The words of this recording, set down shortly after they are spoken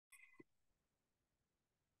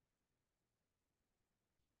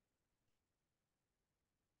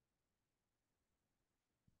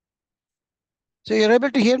So you're able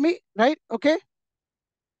to hear me, right? Okay.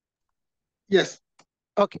 Yes.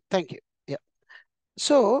 Okay. Thank you. Yeah.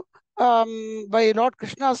 So, by Lord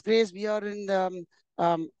Krishna's grace, we are in the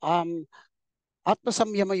Atma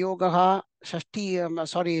Samyama Yoga, Shashti,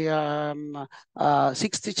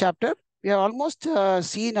 sixth chapter. We have almost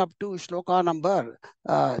seen up to shloka number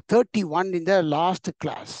 31 in the last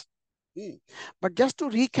class. Hmm. But just to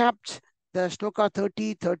recap the shloka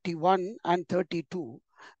 30, 31, and 32,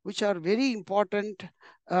 which are very important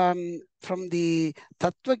from the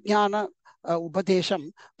Tattva Jnana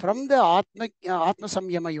Upadesham, from the Atma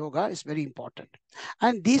Samyama Yoga is very important.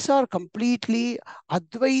 And these are completely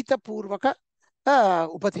Advaita Purvaka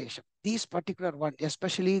Upadesham. These particular one,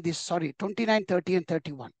 especially this, 29, 30, and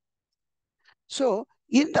 31. So,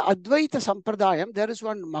 in the Advaita Sampradayam, there is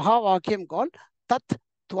one Mahavakyam called Tat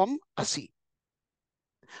Tvam Asi.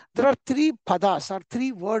 There are three padas or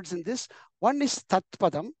three words in this. One is Tat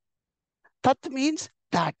Padam. Tat means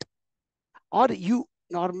that or you.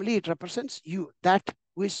 Normally, it represents you, that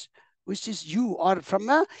which is you, or from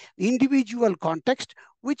a individual context,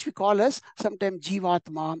 which we call as sometimes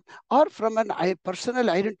Jivatma, or from a personal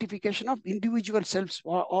identification of individual selves,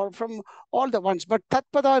 or from all the ones. But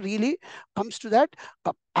Tatpada really comes to that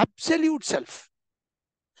absolute self.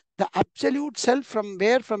 The absolute self, from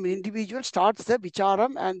where from individual starts the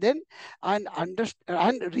vicharam and then and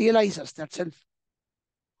realizes that self.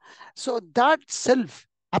 So that self,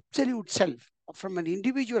 absolute self, from an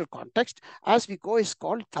individual context, as we go, is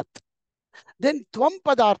called tat. Then tvam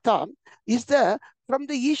padartha is the from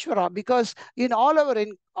the Ishvara, because in all our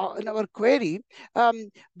in our query,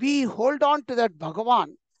 we hold on to that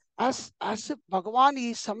Bhagavan as if Bhagavan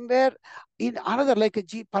is somewhere in another, like a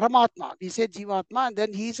Paramatma. We say Jivatma, and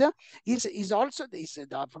then he's also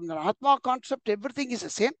from the Atma concept, everything is the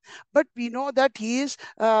same. But we know that he is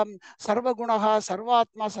Sarva Gunaha,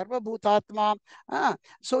 Sarvatma, Sarva Bhutatma.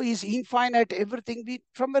 So he's infinite, everything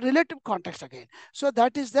from a relative context again. So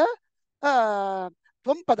that is the Tat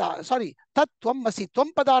Tvam Masi.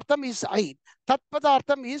 Tvam Padartham is I. Tat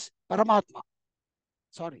Padartham is Paramatma.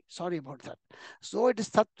 Sorry about that. So it is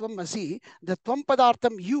Tattvam Masi. The Tvam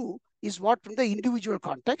Padartham you is what from the individual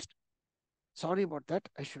context. Sorry about that.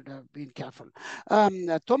 I should have been careful.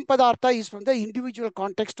 Tvam Padartha is from the individual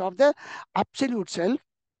context of the absolute self.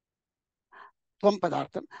 Tvam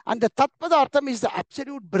Padartham. And the Tat Padartham is the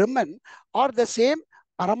absolute Brahman or the same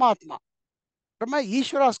Paramatma, from a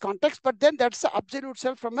Ishvara's context, but then that's the absolute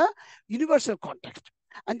self from a universal context.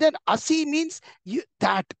 And then Asi means you,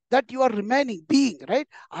 that you are remaining, being, right?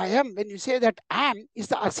 I am, when you say that am is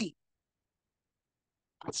the Asi.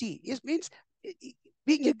 Asi is means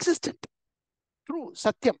being existent, true,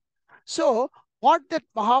 Satyam. So what that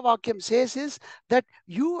Mahavakyam says is that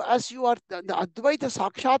you, as you are the Advaita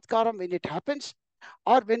Sakshatkaram, when it happens,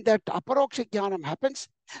 or when that Aparoksha Jnanam happens,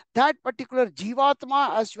 that particular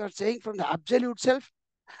Jivatma, as you are saying, from the absolute self,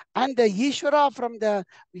 and the Ishvara from the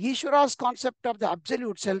Ishvara's concept of the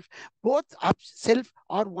absolute self, both self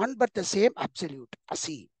are one but the same absolute,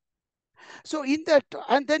 Asi. So in that,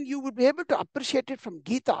 and then you would be able to appreciate it from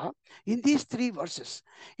Gita in these three verses.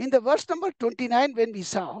 In the verse number 29, when we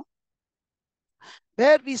saw,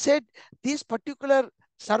 where we said this particular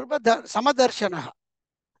Samadarshanaha.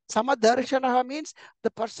 Samadarshanaha means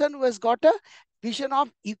the person who has got a vision of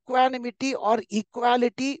equanimity or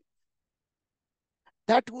equality,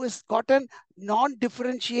 that who has gotten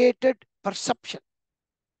non-differentiated perception.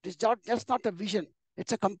 It's just not a vision.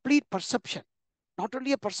 It's a complete perception. Not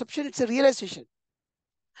only a perception, it's a realization.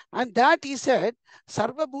 And that he said,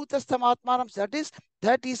 Sarva Bhutastam Atmanam,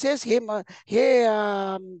 that he says, hey,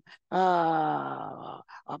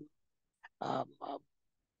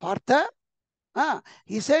 Partha,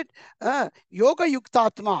 he said, Yoga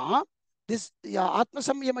Yuktatma, this Atma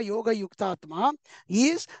Samyama Yoga Yuktatma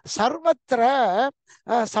is Sarvatra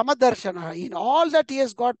Samadarshana. In all that he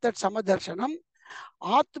has got that Samadarsanam,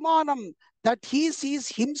 Atmanam, that he sees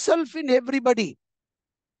himself in everybody.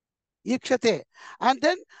 Ikshate. And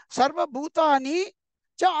then Sarva Bhutani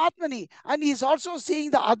Cha Atmani. And he is also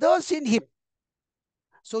seeing the others in him.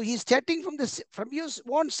 So he is stating from his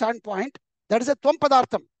own standpoint, that is a Tvam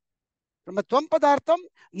Padartham. From a Tvam Padartham,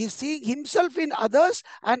 he is seeing himself in others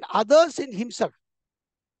and others in himself.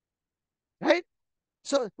 Right?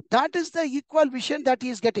 So that is the equal vision that he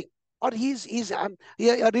is getting, or he's a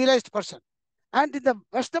realized person. And in the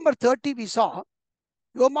verse number 30, we saw,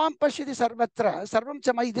 Yomam Pashyati Sarvatra, Sarvam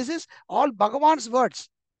Chamai. This is all Bhagavan's words.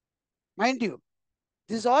 Mind you,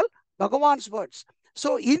 this is all Bhagavan's words.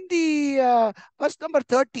 So in the verse number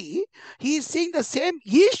 30, he is seeing the same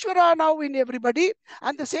Ishvara now in everybody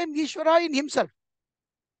and the same Ishvara in himself.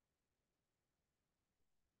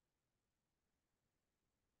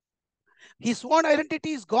 His own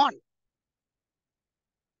identity is gone.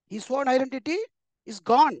 His own identity is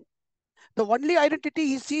gone. The only identity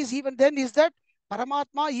he sees even then is that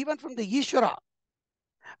Paramatma, even from the Ishvara.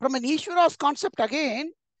 From an Ishvara's concept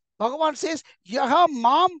again, Bhagavan says, Yaha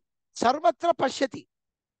Mam Sarvatra Pashyati.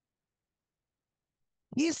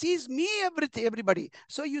 He sees me, everybody.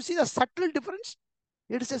 So you see the subtle difference?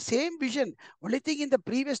 It is the same vision. Only thing in the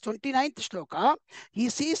previous 29th shloka, he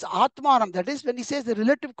sees Atmanam. That is when he says the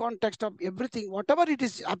relative context of everything, whatever it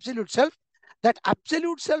is, absolute self. That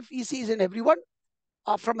absolute self he sees in everyone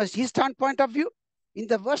from his standpoint of view. In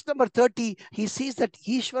the verse number 30, he sees that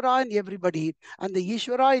Ishvara in everybody and the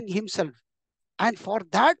Ishvara in himself. And for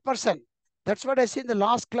that person, that's what I said in the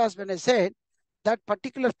last class when I said that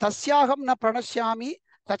particular Tasyaham na pranashyami,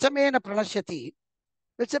 Tachame na pranashyati.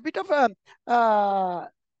 It's a bit of a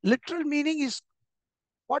literal meaning is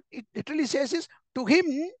what it literally says is to him,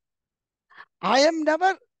 I am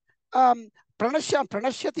never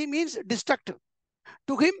pranashyati means destructive.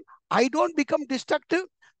 To him, I don't become destructive,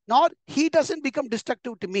 nor he doesn't become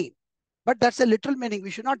destructive to me. But that's a literal meaning.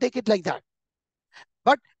 We should not take it like that.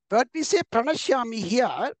 But when we say pranashyami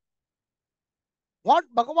here, what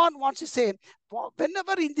Bhagavan wants to say,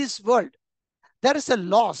 whenever in this world there is a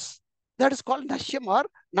loss, that is called nashyam or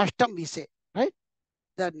nashtam, we say, right?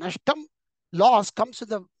 The nashtam loss comes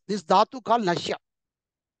to this dhatu called nashya.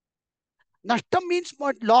 Nashtam means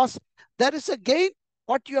what? Loss. There is a gain.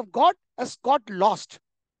 What you have got has got lost.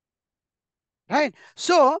 Right?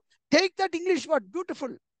 So take that English word, beautiful.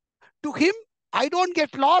 To him, I don't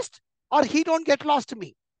get lost or he don't get lost to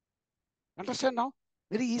me. Understand now?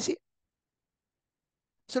 Very easy.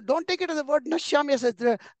 So don't take it as a word nashyam as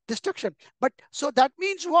a destruction. But so that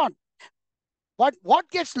means what? What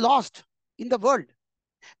gets lost in the world?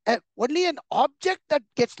 Only an object that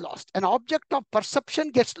gets lost. An object of perception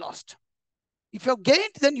gets lost. If you have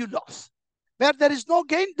gained, then you lose. Where there is no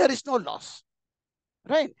gain, there is no loss.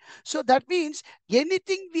 Right? So that means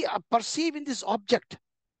anything we perceive in this object,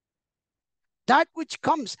 that which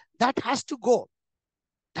comes, that has to go.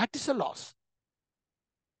 That is a loss.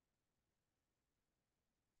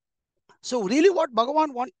 So really what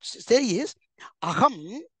Bhagavan wants to say is,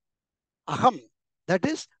 aham, that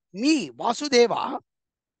is me, Vasudeva,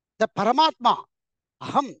 the Paramatma,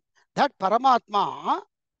 aham, that Paramatma,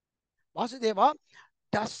 Vasudeva,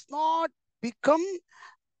 does not become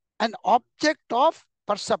an object of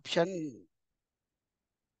perception.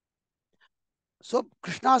 So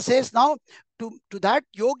Krishna says now to that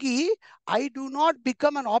yogi, I do not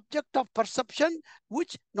become an object of perception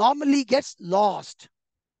which normally gets lost.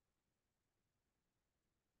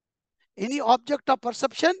 Any object of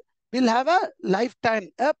perception will have a lifetime,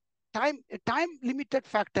 a time limited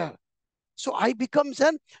factor. So I becomes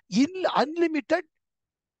an unlimited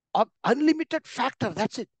factor.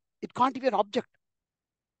 That's it. It can't be an object.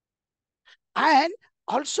 And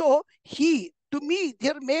also he, to me,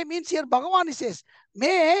 there may means here Bhagavan says,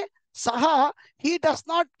 may saha, he does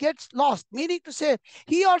not get lost. Meaning to say,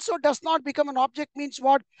 he also does not become an object means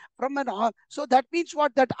what? From an so that means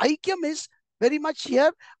what? That aikyam is very much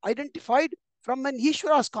here identified from an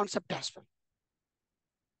Ishvara's concept as well.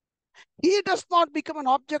 He does not become an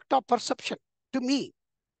object of perception to me.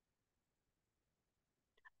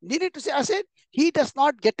 Meaning to say, I said, he does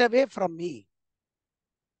not get away from me.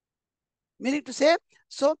 Meaning to say,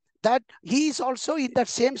 so that he is also in that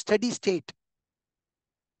same steady state.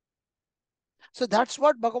 So that's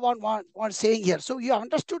what Bhagavan wants saying here. So you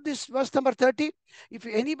understood this verse number 30. If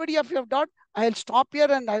anybody of you have not, I'll stop here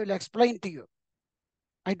and I will explain to you.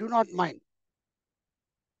 I do not mind.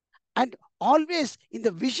 And always in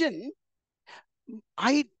the vision,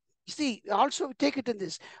 I see, also take it in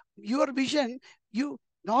this. Your vision, you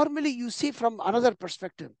normally you see from another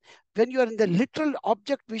perspective. When you are in the literal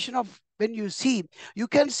object vision of when you see, you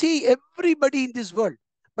can see everybody in this world,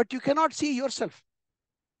 but you cannot see yourself.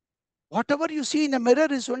 Whatever you see in a mirror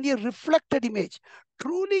is only a reflected image.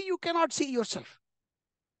 Truly, you cannot see yourself.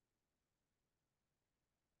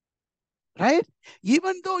 Right?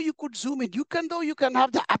 Even though you could zoom in, you can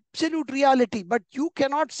have the absolute reality, but you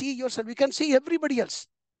cannot see yourself. You can see everybody else.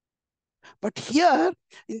 But here,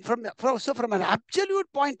 from an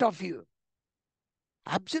absolute point of view,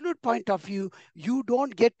 you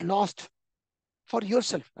don't get lost for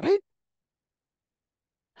yourself, right?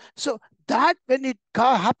 So that when it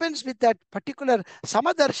happens with that particular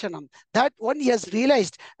samadarshanam, that one he has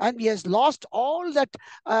realized and he has lost all that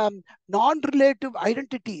non-relative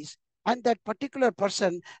identities, and that particular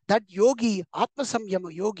person, that yogi, Atma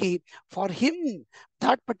Samyama yogi, for him,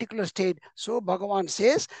 that particular state, so Bhagavan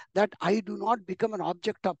says that I do not become an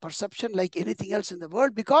object of perception like anything else in the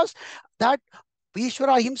world, because that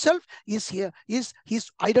Ishvara himself is here, is his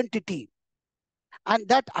identity. And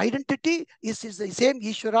that identity is the same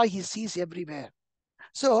Ishvara he sees everywhere.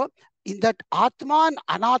 So in that Atma and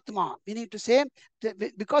Anatma, meaning to say,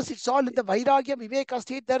 because it's all in the Vairagya Viveka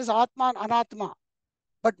state, there is Atma and Anatma.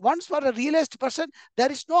 But once for a realized person,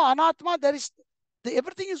 there is no Anatma,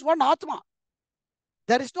 everything is one Atma.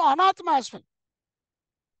 There is no Anatma as well.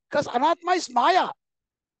 Because Anatma is Maya.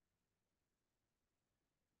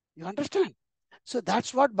 You understand? So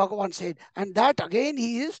that's what Bhagavan said. And that again,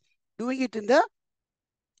 he is doing it in the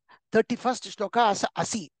 31st shloka as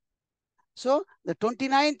Asi. So the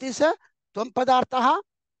 29th is a Tvam Padartaha,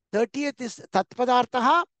 30th is Tat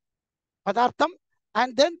Padartaha, Padartham,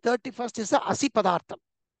 and then 31st is a Asi Padartham.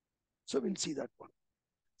 So we'll see that one.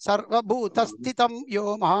 Sarva Bhutastitam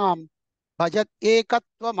Yomam Bhajat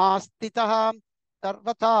Ekattvamastitah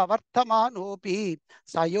Sarvata Vartamanopi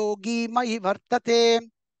Sayogi Mai Vartate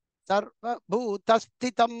Sarva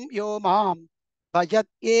Bhutastitam Yomam Bhajat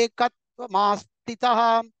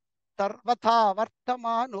Ekattvamastitah Sarvata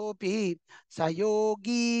Vartamanopi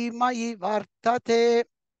Sayogi Mai Vartate.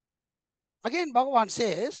 Again, Bhagavan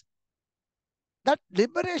says that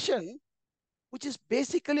liberation, which is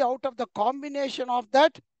basically out of the combination of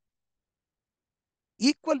that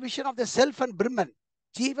equal vision of the self and Brahman,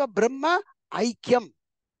 Jiva Brahma Aikyam.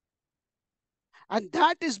 And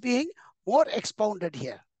that is being more expounded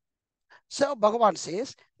here. So Bhagavan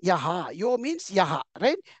says, Yaha. Yo means Yaha,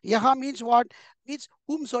 right? Yaha means what? Means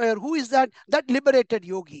whomsoever. Who is that? That liberated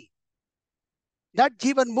yogi. That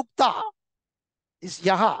Jivan Mukta is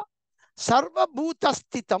Yaha. Sarva Bhuta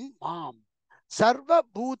Stitam Mam. Sarva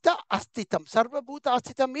Bhuta Astitam. Sarva Bhuta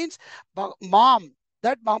Astitam means Mam.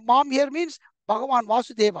 That Mam here means Bhagavan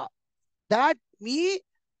Vasudeva. That me,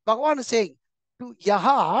 Bhagavan is saying to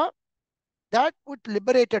Yaha, that would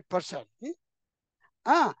liberated person.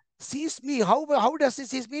 Sees me. How does he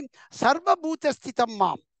sees me? Sarva Bhuta Stitam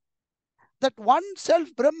Mam. That one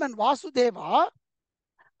self Brahman Vasudeva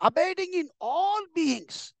abiding in all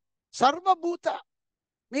beings. Sarva Bhuta,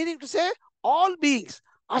 meaning to say all beings.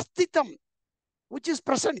 Astitam, which is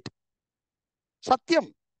present.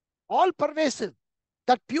 Satyam, all pervasive.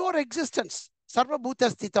 That pure existence. Sarva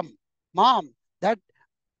Bhuta Stitam Mam. That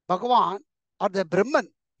Bhagavan or the Brahman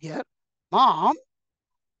here. Mam.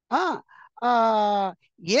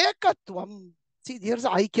 Ekatvam. See, here's the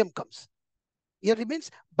Aikyam comes. Here it means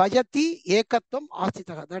Bhajati Ekatvam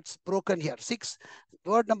Astitaha. That's broken here.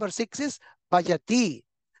 Word number 6 is Bhajati.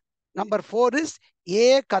 Number 4 is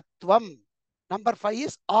Ekatvam. Number 5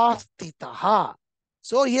 is Astitaha.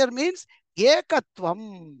 So here means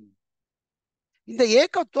Ekatvam. In the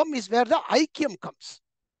Ekatvam is where the Aikyam comes.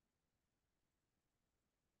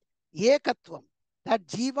 Ekatvam. That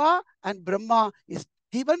Jiva and Brahma is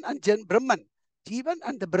Jivan and Brahman. Jivan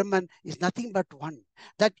and the Brahman is nothing but one.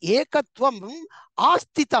 That Ekatvam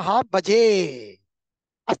Astitaha Bhaje.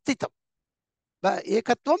 Astitam.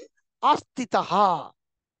 Ekatvam Astitaha.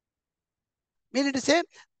 Meaning to say,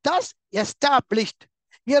 thus established.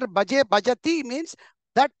 Here Bhajati means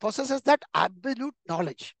that possesses that absolute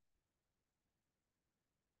knowledge.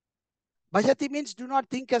 Bhajati means do not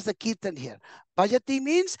think as the Kirtan here. Bhajati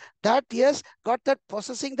means that he has got that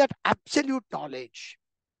possessing that absolute knowledge.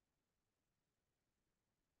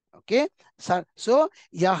 Okay. So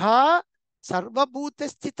Yaha Sarva Bhuta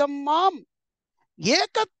Stitam Mam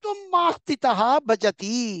Ekatvam Mastitaha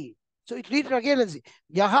Bhajati. So it reads again as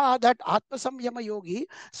Yaha, that Atma Samyama Yogi,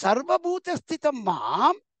 Sarva Bhuta Stitam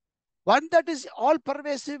Mam, one that is all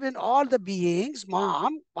pervasive in all the beings,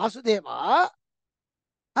 Mam, Vasudeva,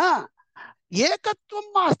 Ekatvam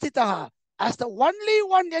Astitaha, as the only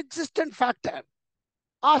one existent factor,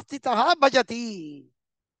 Astitaha Bhajati.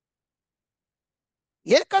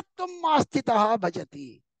 Ekatvam Astitaha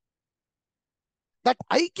Bhajati. That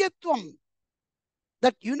Aikyatvam,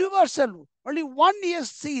 that universal, only one he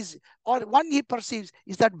sees or one he perceives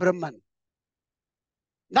is that Brahman.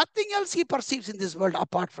 Nothing else he perceives in this world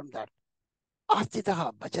apart from that.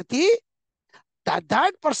 Astitaha Bhajati,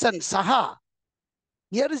 that person, Saha.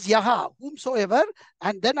 Here is Yaha, whomsoever,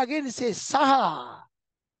 and then again he says Saha.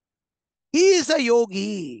 He is a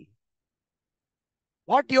yogi.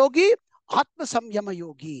 What yogi? Atma Samyama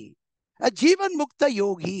yogi. A Jivan Mukta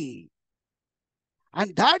yogi.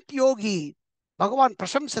 And that yogi, Bhagavan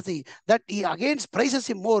Prashamsati, that he again praises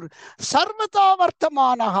him more. Sarvata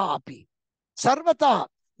Vartamanaha api. Sarvata,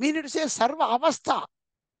 meaning to say Sarva Avastha.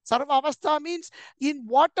 Sarva Avastha means in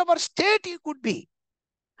whatever state he could be.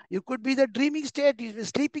 You could be the dreaming state, the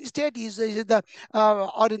sleeping state,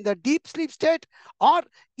 or in the deep sleep state, or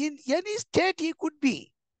in any state he could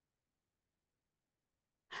be.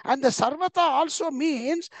 And the sarvata also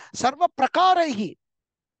means sarva prakaraihi.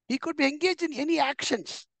 He could be engaged in any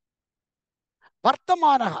actions.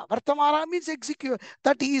 Vartamanaha. Vartamana means execute,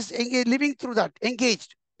 that he is living through that,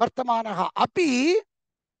 engaged. Vartamanaha. Api.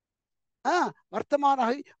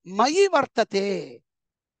 Vartamanaha. Mayi vartate.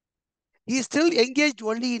 He is still engaged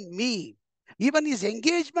only in me. Even his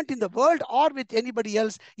engagement in the world or with anybody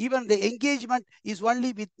else, even the engagement is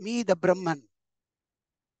only with me, the Brahman.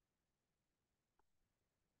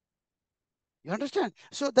 You understand?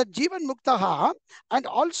 So that Jivan Muktaha, and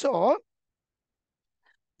also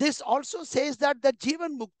this also says that the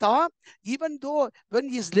Jivan Mukta, even though when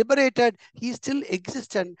he is liberated, he is still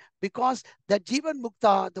existent, because the Jivan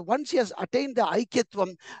Mukta, the once he has attained the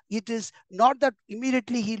Aikyatvam, it is not that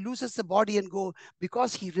immediately he loses the body and go,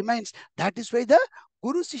 because he remains. That is why the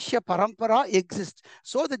Guru Sishya Parampara exists.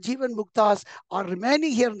 So the Jivan Muktas are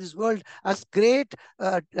remaining here in this world as great,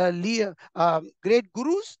 great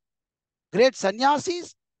gurus, great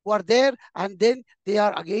sannyasis who are there, and then they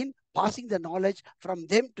are again passing the knowledge from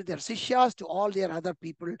them to their sishyas to all their other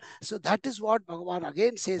people. So that is what Bhagavan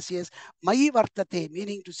again says, yes, Mayi Vartate,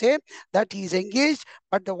 meaning to say that he is engaged,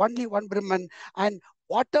 but the only one Brahman, and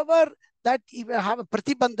whatever that he will have a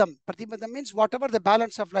pratibandham. Pratibandham means whatever the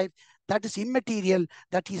balance of life, that is immaterial,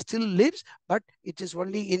 that he still lives, but it is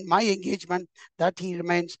only in my engagement that he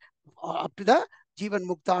remains up to the Jivan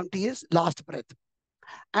Mukta until his last breath.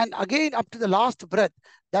 And again, up to the last breath,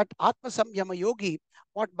 that Atma Samyama Yogi,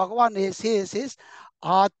 what Bhagavan says is,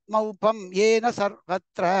 Atma Upam Yena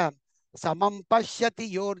Sarvatra Samam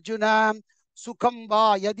Pashyati Yorjuna Sukham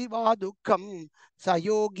Va Yadi Va Dukkham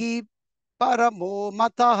Sayogi Paramo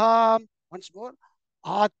Mataha. Once more.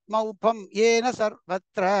 Atma Upam Yena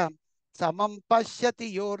Sarvatra Samam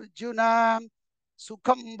Pashyati Yorjuna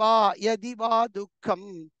Sukham Va Yadi Va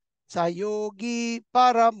Dukkham Sayogi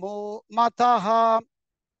Paramo Mataha.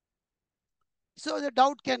 So the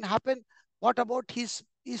doubt can happen. What about he's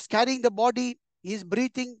carrying the body, he's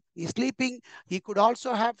breathing, he's sleeping, he could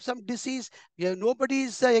also have some disease. Nobody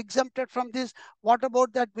is exempted from this. What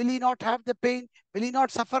about that? Will he not have the pain? Will he not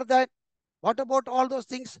suffer that? What about all those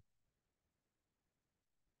things?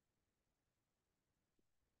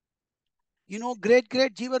 Great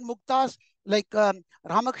Jivan Muktas like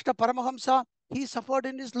Ramakrishna Paramahamsa, he suffered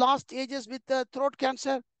in his last ages with throat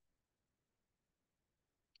cancer.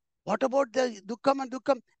 What about the Dukkam and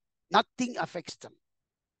Dukkam? Nothing affects them.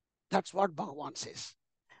 That's what Bhagavan says.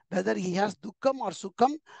 Whether he has Dukkam or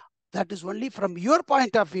Sukham, that is only from your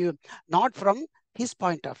point of view, not from his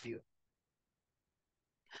point of view.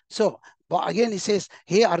 So again he says,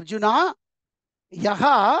 hey Arjuna,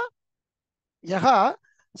 yaha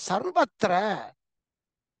sarvatra.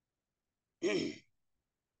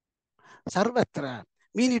 Sarvatra,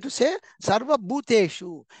 meaning to say sarva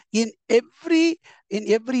bhuteshu, in every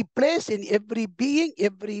place, in every being,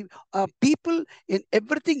 every people, in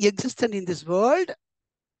everything existent in this world,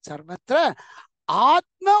 sarvatra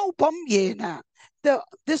atma upam yena.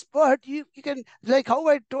 This word you can, like how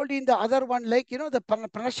I told you in the other one, like the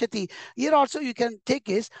pranashyati, here also you can take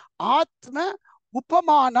is atma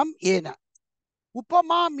upamanam yena.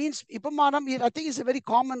 Upama means, upamanam, I think is a very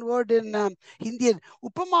common word in Hindi.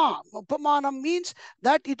 Upamanam means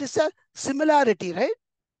that it is a similarity, right?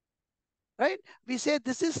 Right? We say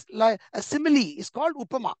this is like a simile, it's called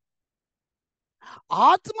upama.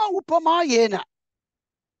 Atma upama yena,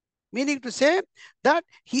 meaning to say that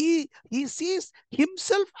he sees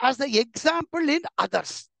himself as the example in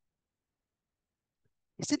others.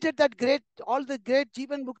 Isn't it that great? All the great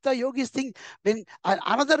Jivan Mukta yogis think when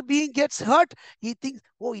another being gets hurt, he thinks,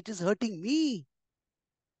 oh, it is hurting me.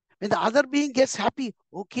 When the other being gets happy,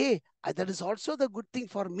 okay, that is also the good thing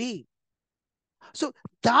for me. So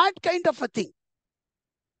that kind of a thing,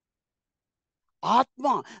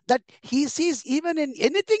 Atma, that he sees even in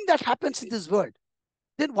anything that happens in this world.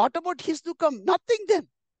 Then what about his Dukkam? Nothing then.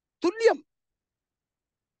 Tulyam.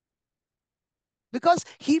 Because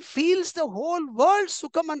he feels the whole world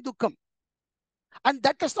Sukham and Dukkam. And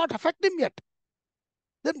that does not affect him yet.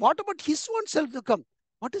 Then what about his own self Dukkam?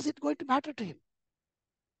 What is it going to matter to him?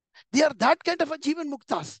 They are that kind of a Jivan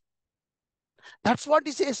Muktas. That's what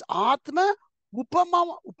he says. Atma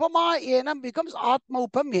upama enam becomes Atma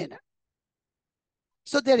upam enam.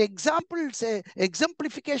 So their examples,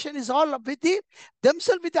 exemplification is all with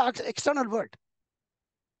themselves with the external world.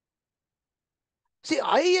 See,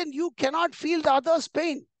 I and you cannot feel the other's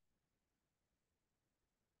pain.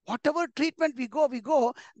 Whatever treatment we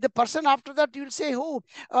go, the person after that, you'll say, oh,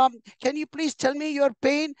 can you please tell me your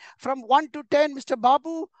pain from 1 to 10, Mr.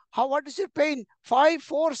 Babu? What is your pain? 5,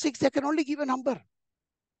 4, 6, they can only give a number.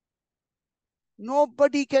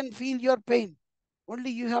 Nobody can feel your pain.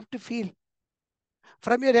 Only you have to feel.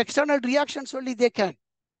 From your external reactions only they can.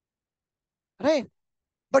 Right?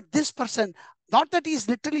 But this person, not that he is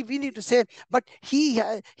literally, we need to say, but he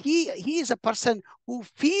is a person who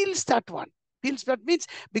feels that one. Feels that means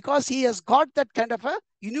because he has got that kind of a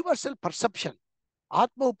universal perception.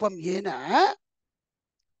 Atma upam yena.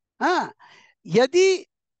 Yadi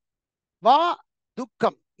va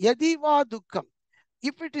dukkam. Yadi va dukkam.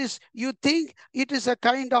 If it is, you think it is a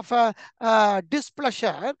kind of a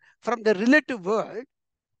displeasure from the relative world,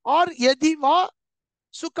 or yadi va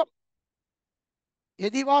sukam.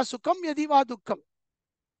 Yadi va sukam, yadi va dukkam.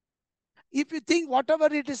 If you think whatever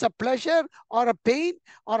it is a pleasure or a pain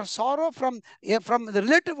or a sorrow from the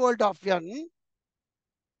relative world of one,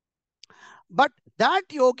 but that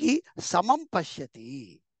yogi samam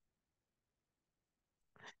pashyati.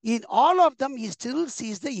 In all of them, he still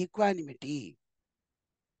sees the equanimity.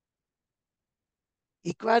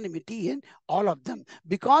 Equanimity in all of them,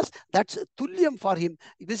 because that's tulyam for him.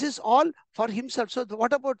 This is all for himself. So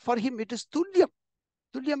what about for him? It is tulyam.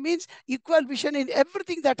 Tulyam means equal vision in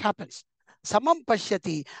everything that happens. Samam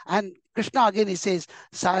pashyati. And Krishna again, he says,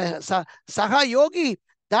 saha yogi,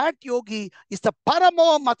 that yogi is the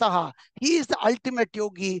paramo mataha. He is the ultimate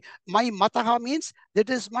yogi. My mataha means that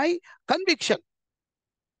is my conviction.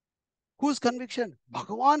 Whose conviction?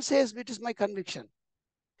 Bhagavan says it is my conviction.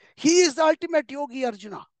 He is the ultimate yogi,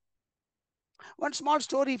 Arjuna. One small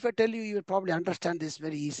story, if I tell you, you will probably understand this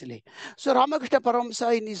very easily. So Ramakrishna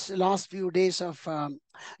Paramsa, in his last few days of,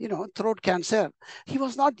 throat cancer, he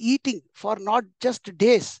was not eating for not just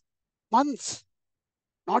days, months,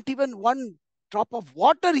 not even one drop of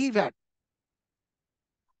water he had.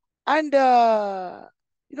 And,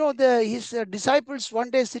 his disciples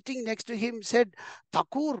one day sitting next to him said,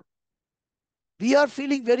 Thakur, we are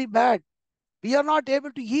feeling very bad. We are not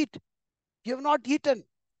able to eat. We have not eaten.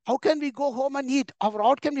 How can we go home and eat? Or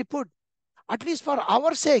what can we put? At least for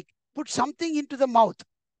our sake, put something into the mouth.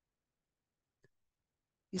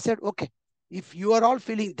 He said, okay, if you are all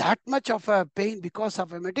feeling that much of a pain because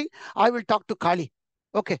of a meeting, I will talk to Kali.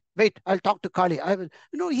 Okay, wait, I'll talk to Kali. I will,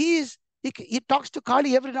 he talks to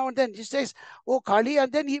Kali every now and then. He says, oh, Kali,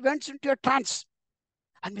 and then he went into a trance.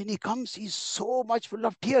 And when he comes, he's so much full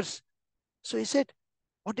of tears. So he said,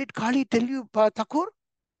 what did Kali tell you, Thakur?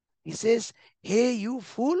 He says, hey, you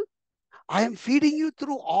fool, I am feeding you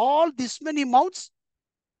through all this many mouths.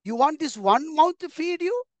 You want this one mouth to feed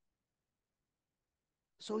you?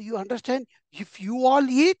 So you understand, if you all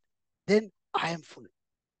eat, then I am full.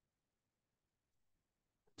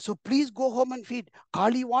 So please go home and feed.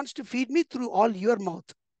 Kali wants to feed me through all your mouth.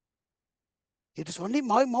 It is only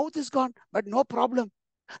my mouth is gone, but no problem.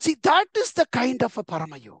 See, that is the kind of a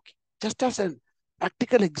Parama Yogi. Just as a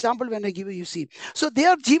practical example, when I give you see. So they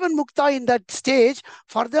are Jivan Mukta in that stage.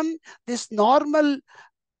 For them, this normal,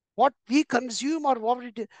 what we consume or what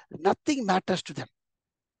we do, nothing matters to them.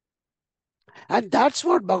 And that's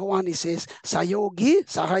what Bhagavan says, Sayogi,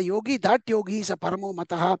 Sahayogi, that yogi is a Paramo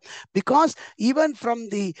Mataha. Because even from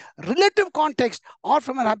the relative context or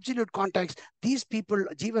from an absolute context, these people,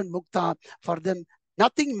 Jivan Mukta, for them,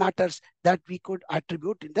 nothing matters that we could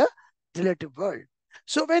attribute in the relative world.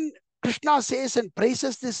 So when Krishna says and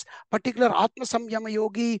praises this particular Atma Samyama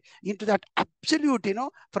Yogi into that absolute,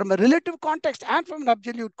 from a relative context and from an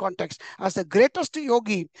absolute context as the greatest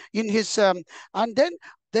yogi in his, and then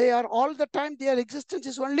they are all the time, their existence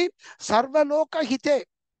is only Sarvaloka Hite,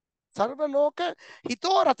 Sarvaloka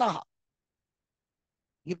Hito Rataha.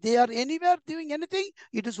 If they are anywhere doing anything,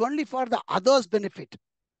 it is only for the others' benefit.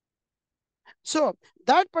 So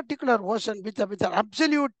that particular version with an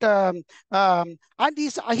absolute, and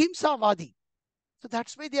is Ahimsa Vadi. So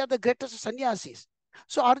that's why they are the greatest sannyasis.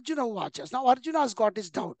 So Arjuna watches. Now Arjuna has got his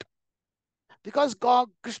doubt. Because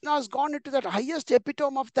Krishna has gone into that highest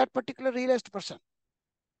epitome of that particular realized person.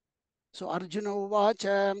 So Arjuna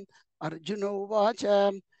Uvacha,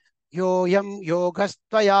 Yoyam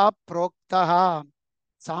Yogastvaya Proktaha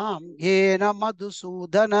Samyena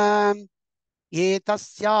Madhusudana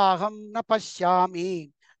Etasyaham na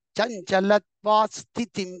pashyami Chanchalatvat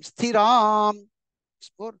Sthitim Sthiram.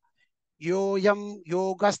 Yoyam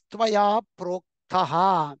Yogastvaya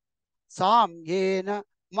Proktaha Samyena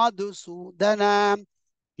Madhusudana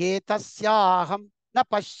Etasyaham na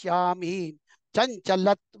pashyami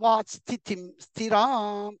Chanchalatvat Sthitim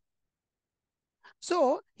Sthiram.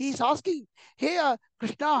 So he is asking, hey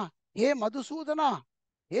Krishna, hey Madhusudana,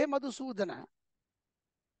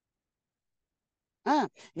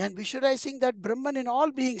 and visualizing that Brahman in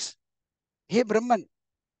all beings. Hey Brahman,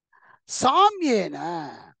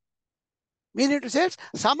 Samyena, meaning to say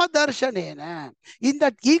Samadarshanena, in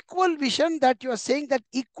that equal vision that you are saying, that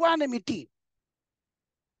equanimity.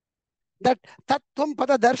 that tattvam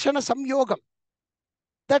pada darshana samyogam,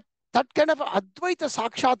 that kind of advaita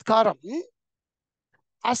sakshatkaram,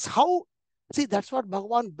 as how, see, that's what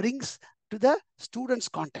Bhagavan brings to the student's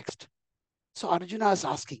context. So Arjuna is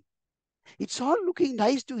asking, it's all looking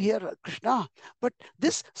nice to hear, Krishna, but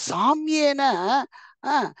this samyena,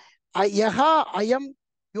 yaha ayam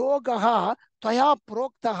yogaha tvaya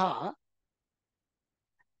proktaha,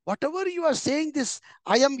 whatever you are saying, this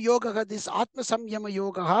ayam yogaha, this atma samyama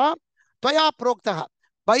yogaha tvaya proktaha,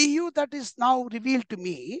 by you that is now revealed to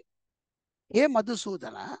me, hey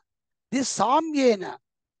Madhusudana, this samyena,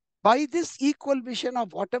 by this equal vision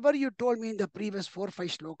of whatever you told me in the previous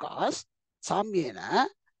 4-5 shlokas, samyena,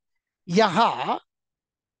 yaha,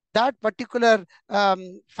 that particular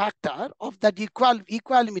factor of that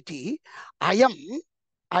equality, ayam,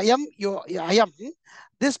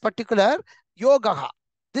 this particular yogaha,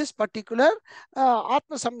 this particular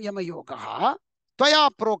atma samyama yogaha, tvaya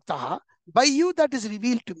proktaha, by you that is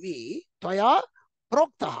revealed to me, tvaya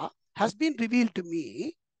proktaha, has been revealed to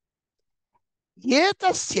me,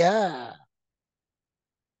 yetasya,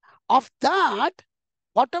 of that,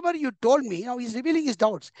 whatever you told me, now he's revealing his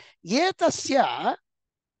doubts. Yetasya,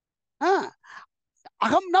 aham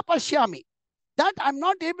na pashyami. That I'm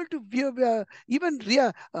not able to even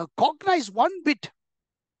cognize one bit.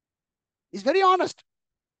 He's very honest.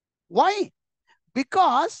 Why?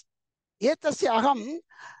 Because etasya aham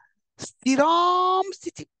stiram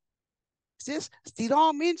sthiti. Says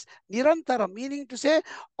stiram means nirantara, meaning to say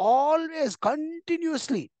always,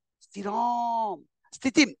 continuously. Stiram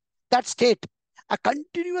sthitim, that state, a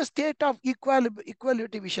continuous state of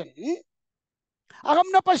equality vision.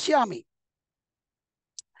 Aham na pashyami.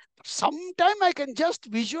 Sometime I can just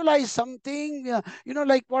visualize something,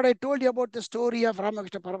 like what I told you about the story of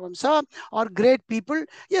Ramakrishna Paramahamsa or great people.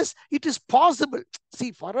 Yes, it is possible.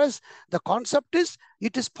 See, for us, the concept is,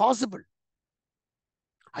 it is possible.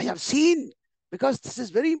 I have seen, because this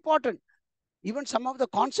is very important. Even some of the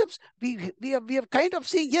concepts, we have kind of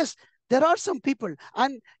seen, yes, there are some people,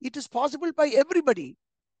 and it is possible by everybody.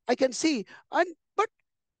 I can see, but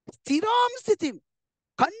stiram sthitim,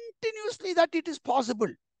 continuously that it is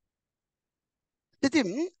possible.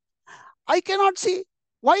 Sthitim, I cannot see.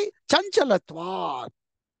 Why? Chanchalatvat.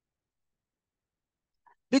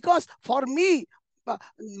 Because for me,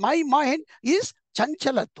 my mind is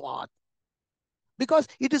chanchalatvat. Because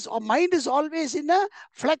mind is always in a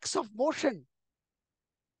flux of motion.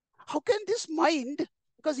 How can this mind,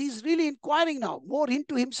 because he's really inquiring now more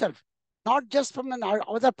into himself, not just from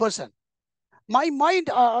another person. My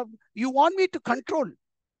mind, you want me to control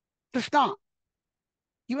Krishna,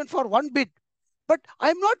 even for one bit, but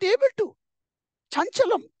I'm not able to.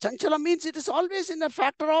 Chanchalam. Chanchalam means it is always in a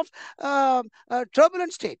factor of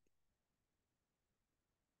turbulent state.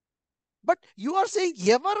 But you are saying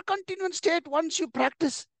ever continuous state once you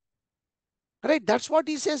practice. Right? That's what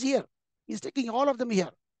he says here. He's taking all of them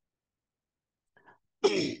here.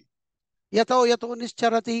 Yato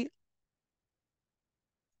nischarati.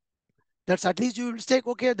 That's at least you will take,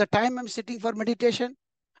 okay, the time I'm sitting for meditation.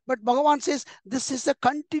 But Bhagavan says this is a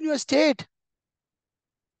continuous state.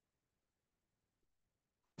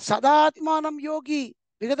 Sadatmanam yogi,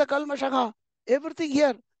 vigata kalmashakha, everything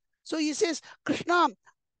here. So he says, Krishna,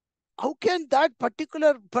 how can that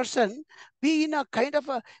particular person be in a kind of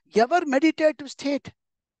a ever meditative state?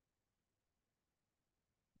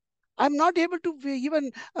 I'm not able to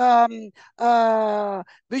even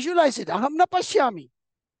visualize it. Aham na pashyami.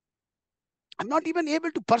 I'm not even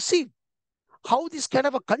able to perceive how this kind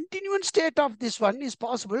of a continuous state of this one is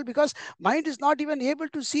possible, because mind is not even able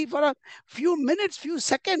to see for a few minutes, few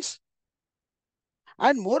seconds.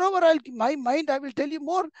 And moreover, my mind, I will tell you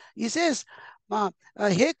more. He says,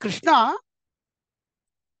 hey Krishna,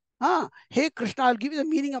 hey Krishna, I'll give you the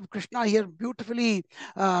meaning of Krishna here beautifully.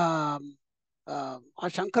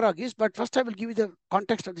 Shankara gives, but first I will give you the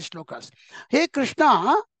context of the shlokas. Hey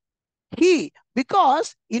Krishna,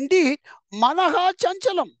 because indeed, manaha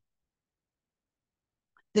chanchalam.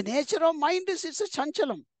 The nature of mind is, it's a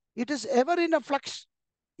chanchalam. It is ever in a flux,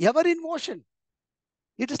 ever in motion.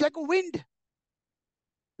 It is like a wind.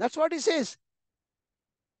 That's what he says.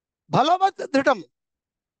 Bhalavat dridam.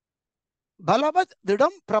 Bhalavat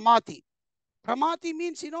dridam pramati. Pramati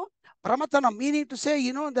means, pramatanam, meaning to say,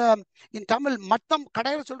 in Tamil, mattam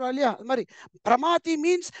kadayar solra illaya, mari. Pramati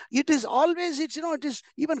means it is always, it is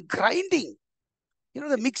even grinding.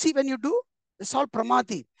 The mixi when you do, it's all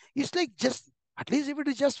pramati. It's like just, at least if it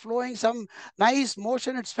is just flowing some nice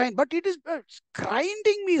motion, it's fine. But it's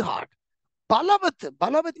grinding me hard.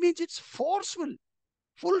 Balavat means it's forceful,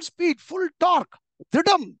 full speed, full torque.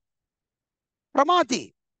 Dridam,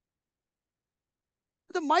 pramati.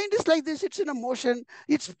 The mind is like this. It's in a motion.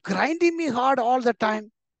 It's grinding me hard all the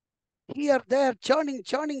time. Here, there, churning,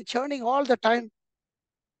 churning, churning all the time.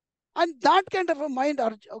 And that kind of a mind,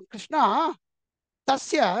 Krishna,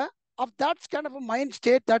 tasya, of that kind of a mind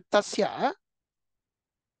state, that tasya,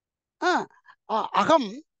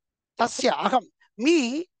 aham, tasya, aham,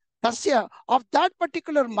 me, tasya, of that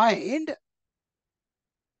particular mind,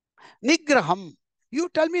 nigraham. You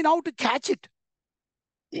tell me now to catch it.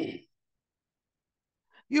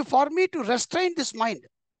 You, for me to restrain this mind.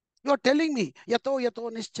 You are telling me, yato yato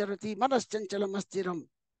nischarati manas chanchalam astiram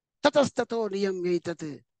tatastato niyam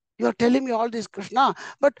yaitat. You are telling me all this, Krishna,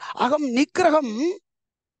 but aham nigraham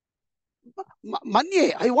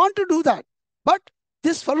manye, I want to do that. But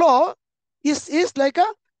this fellow is like a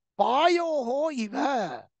vayoho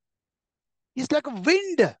iva. He's like a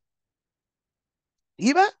wind.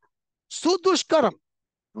 Iva sudushkaram.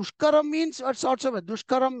 Dushkaram means what's also a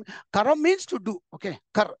dushkaram. Karam means to do. Okay.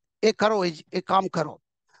 A karo is a kam karo.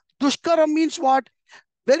 Dushkaram means what?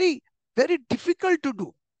 Very, very difficult to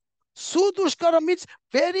do. Sudushkaram means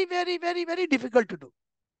very, very, very, very difficult to do.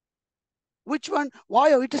 Which one?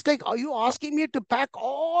 Why? It is like, are you asking me to pack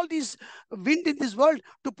all this wind in this world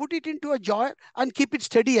to put it into a jar and keep it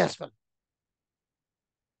steady as well?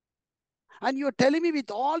 And you're telling me with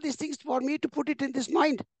all these things for me to put it in this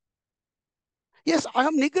mind. Yes, I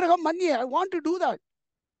am nigraham manye. I want to do that.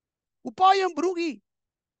 Upayam brugi.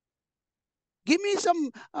 Give me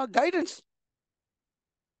some guidance.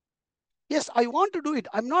 Yes, I want to do it.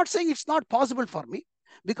 I'm not saying it's not possible for me,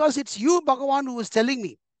 because it's you, Bhagavan, who is telling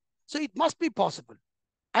me. So it must be possible.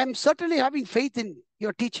 I'm certainly having faith in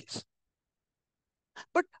your teachings.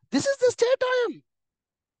 But this is the state I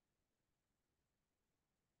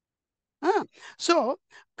am. So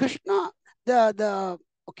Krishna,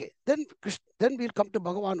 okay, then we'll come to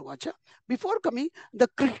Bhagavan Vacha. Before coming, the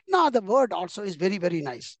Krishna, the word also is very, very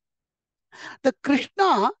nice. The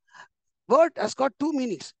Krishna word has got two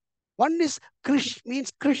meanings. One is Krish,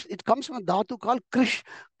 means Krish. It comes from a dhatu called Krish.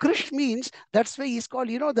 Krish means, that's why he's called,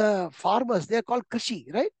 the farmers, they're called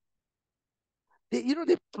Krishi, right? They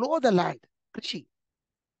plow the land, Krishi.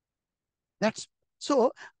 That's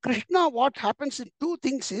so Krishna, what happens in two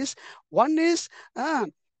things is, one is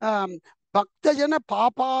Bhaktajana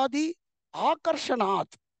Papadi Akarshanat.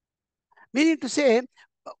 Meaning to say,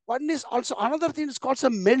 one is also, another thing is called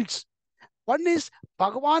some melts. One is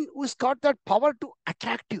Bhagavan, who's got that power to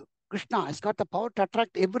attract you. Krishna has got the power to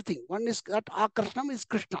attract everything. One is that Akarshanam is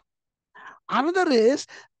Krishna. Another is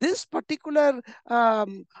this particular,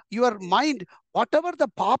 your mind, whatever the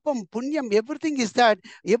papam, punyam, everything is that,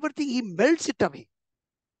 everything he melts it away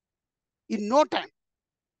in no time.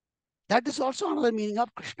 That is also another meaning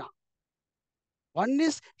of Krishna. One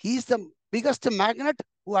is he is the biggest magnet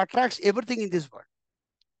who attracts everything in this world.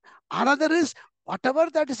 Another is whatever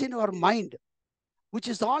that is in our mind, which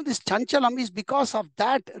is all this chanchalam, is because of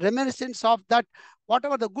that reminiscence of that,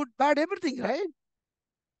 whatever the good, bad, everything, right?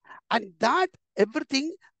 And that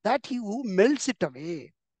everything, that he who melts it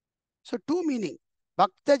away. So two meaning.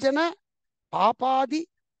 Bhaktajana papadi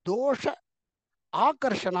dosha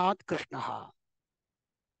akarshanat Krishnaha.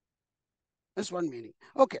 That's one meaning.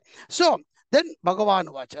 Okay. So then Bhagavan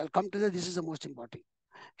Vacha. I'll come to that. This is the most important.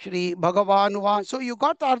 Shri Bhagavan Vacha. So you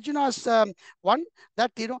got Arjuna's one,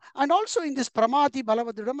 that, and also in this Pramati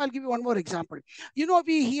Balavadridam, I'll give you one more example.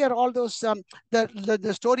 We hear all those,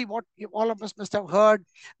 the story, what all of us must have heard,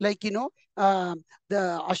 like, the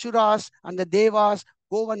Asuras and the Devas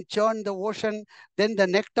go and churn the ocean, then the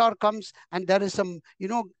nectar comes, and there is some,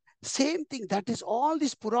 same thing. That is all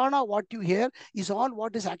this Purana, what you hear, is all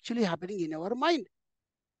what is actually happening in our mind.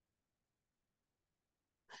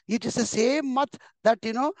 It is the same mat that,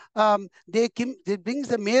 they brings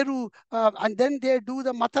the Meru, and then they do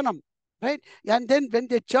the Matanam, right? And then when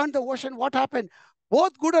they churn the ocean, what happened?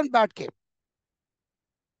 Both good and bad came.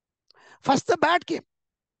 First the bad came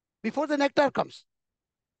before the nectar comes.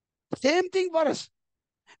 Same thing for us.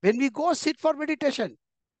 When we go sit for meditation,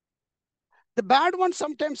 the bad ones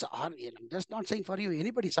sometimes are, I'm just not saying for you,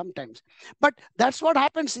 anybody sometimes. But that's what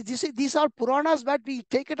happens. You see, these are Puranas that we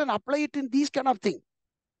take it and apply it in these kind of things.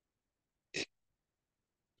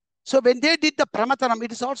 So when they did the Pramatanam,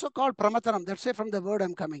 it is also called Pramatanam. That's why from the word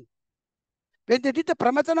I'm coming. When they did the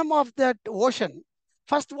Pramatanam of that ocean,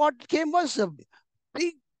 first what came was a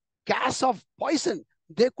big gas of poison.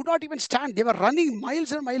 They could not even stand. They were running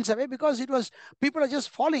miles and miles away because people are just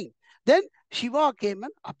falling. Then Shiva came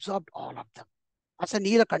and absorbed all of them. As a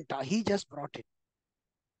Nilakanta, he just brought it.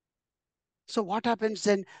 So what happens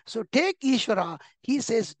then? So take Ishvara. He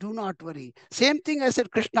says, do not worry. Same thing I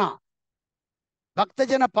said, Krishna.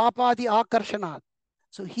 Bhaktajana Papadi Akarshana.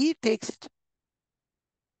 So he takes it.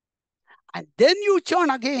 And then you churn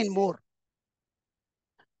again more.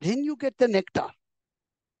 Then you get the nectar.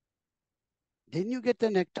 Then you get the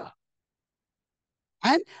nectar.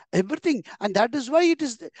 And everything. And that is why it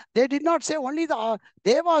is, they did not say only the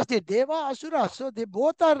Devas did, Deva, Asura. So they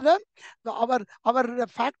both are our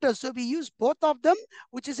factors. So we use both of them,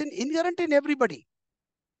 which is inherent in everybody.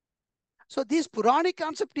 So this Puranic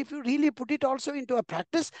concept, if you really put it also into a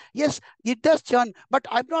practice, yes, it does churn, but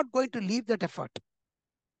I'm not going to leave that effort.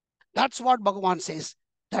 That's what Bhagavan says.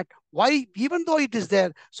 That why, even though it is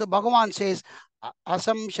there, so Bhagavan says,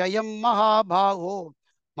 asamshayam mahabhago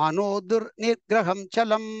manodur nirgraham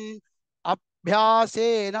chalam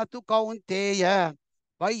abhyasena tu kaunteya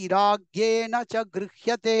vairagyena cha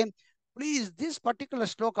grihyate. Please, this particular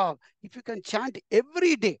sloka, if you can chant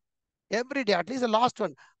every day, at least the last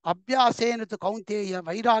one, abhyasena tu kaunteya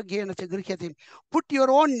vairagyena cha grihyate. Put your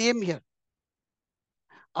own name here.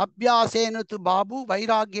 Abhyasena tu babu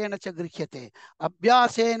vairagyena cha grihyate.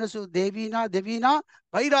 Abhyasena su devina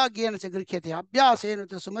vairagyena cha grihyate. Abhyasena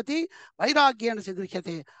tu sumati vairagyena cha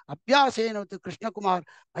grihyate. Abhyasena tu Krishna Kumar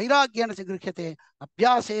vairagyena cha grihyate.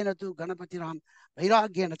 Abhyasena tu Ganapati Ram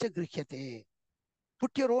vairagyena cha grihyate.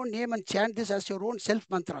 Put your own name and chant this as your own self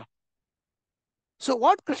mantra. So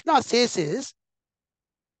what Krishna says is,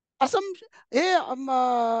 Asam,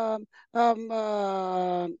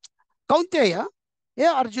 Kaunteya,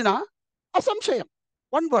 Arjuna, Asamshayam.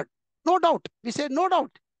 One word, no doubt. We say no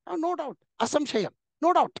doubt. No doubt. Asamshayam.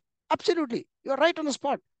 No doubt. Absolutely. You are right on the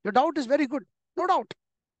spot. Your doubt is very good. No doubt.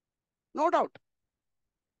 No doubt.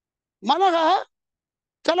 Manaha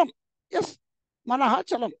Chalam. Yes. Manaha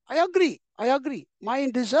Chalam. I agree.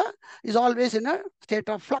 Mind is always in a state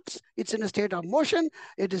of flux. It's in a state of motion.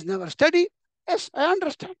 It is never steady. Yes, I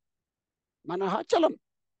understand. Manaha Chalam.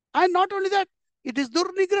 And not only that, it is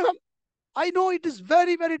Durnigraham. I know it is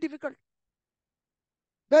very, very difficult.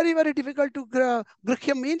 Very, very difficult to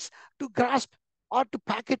grihyam means to grasp or to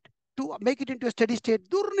pack it, to make it into a steady state.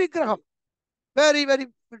 Durnigraham. Very, very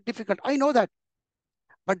difficult. I know that.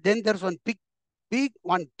 But then there's one big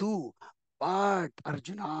one too. But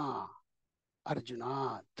Arjuna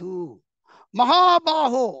too.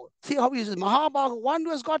 Mahabaho. See how he says Mahabaho, one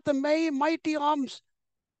who has got the mighty arms.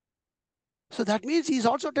 So that means he's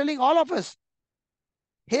also telling all of us,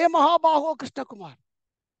 Hey Mahabaho Krishna Kumar.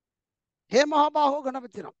 Hey Mahabaho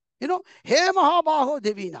Ganapati Ram. Hey Mahabaho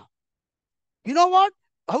Devina. You know what?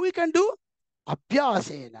 How we can do?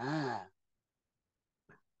 Abhyasena.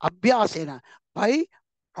 By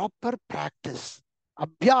proper practice.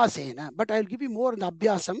 Abhyasena. But I'll give you more in the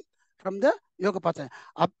Abhyasam from the Yoga Patana.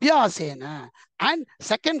 Abhyasena. And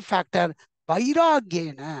second factor,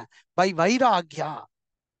 Vairagyena. By Vairagya.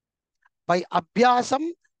 By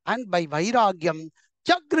Abhyasam and by Vairagyam.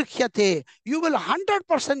 Chagrihyate. You will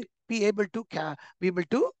 100% be able to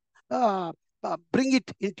bring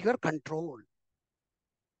it into your control.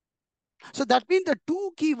 So that means the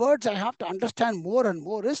two key words I have to understand more and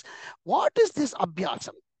more is, what is this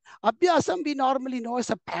Abhyasam? Abhyasam we normally know as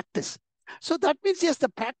a practice. So that means, yes, the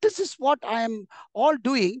practice is what I am all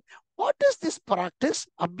doing. What is this practice,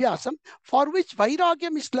 Abhyasam, for which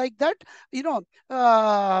Vairagyam is like that,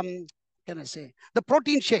 can I say, the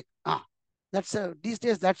protein shake. That's these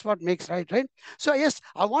days, that's what makes right? So yes,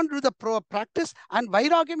 I want to do the practice, and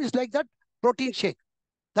Vairagyam is like that protein shake.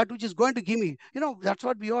 That which is going to give me, that's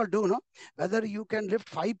what we all do, no? Whether you can lift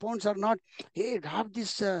 5 pounds or not. Hey, have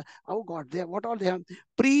this, oh God, what all they have?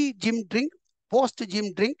 Pre-gym drink,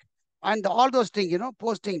 post-gym drink, and all those things,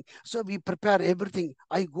 posting. So we prepare everything.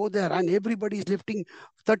 I go there and everybody is lifting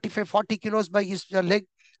 35, 40 kilos by his leg.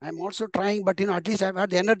 I'm also trying, but, at least I've had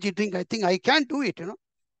the energy drink. I think I can do it,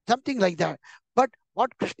 something like that. But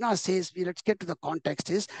what Krishna says, let's get to the context,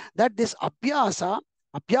 is that this abhyasaha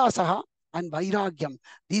and Vairagyam,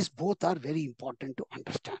 these both are very important to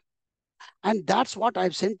understand. And that's what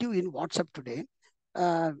I've sent you in WhatsApp today.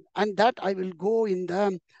 And that I will go in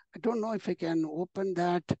the, I don't know if I can open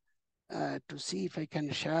that to see if I can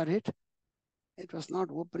share it. It was not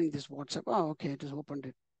opening this WhatsApp. Oh, okay, it has opened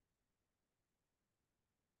it.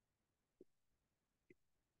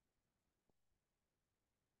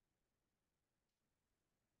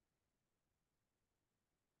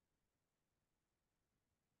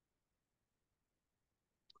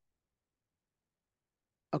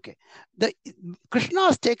 Okay. Krishna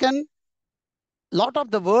has taken a lot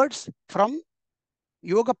of the words from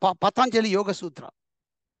Patanjali Yoga Sutra.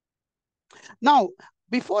 Now,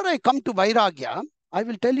 before I come to Vairagya, I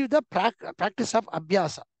will tell you the practice of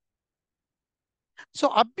Abhyasa. So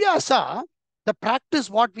Abhyasa, the practice,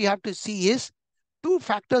 what we have to see is two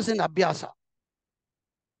factors in Abhyasa.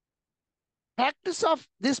 Practice of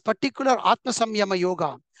this particular Atma Samyama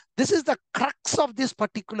Yoga, This is the crux of this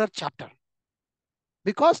particular chapter,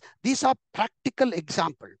 because these are practical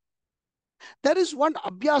example. There is one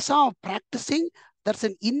abhyasa of practicing. There's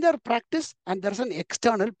an inner practice and there's an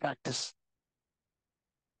external practice.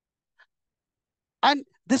 And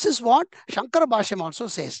this is what Shankara Bhashyam also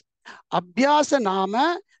says. Abhyasa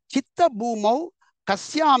nama chitta bhumau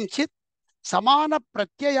kasyam chit samana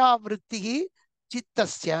pratyaya vrittihi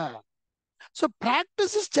chittasya. So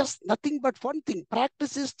practice is just nothing but one thing.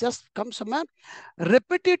 Practice is just comes from a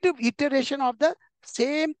repetitive iteration of the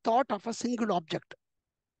same thought of a single object.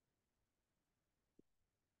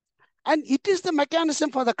 And it is the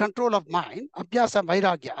mechanism for the control of mind, abhyasa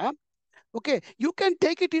vairagya. Okay, you can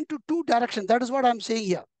take it into two directions. That is what I'm saying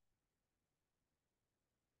here.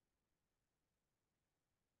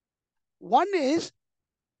 One is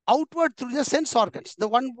outward through the sense organs, the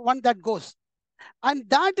one that goes. And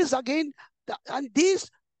that is again, and these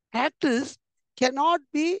practice cannot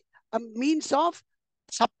be a means of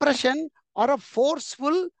suppression or a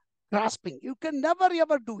forceful grasping. You can never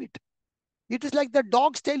ever do it. It is like the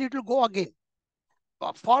dog's tail, it will go again.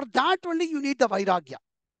 For that only you need the vairagya.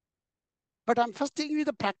 But I'm first telling you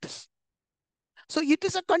the practice. So it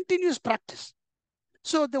is a continuous practice.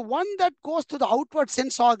 So the one that goes to the outward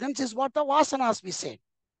sense organs is what the vasanas we say.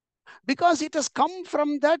 Because it has come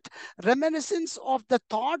from that reminiscence of the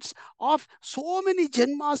thoughts of so many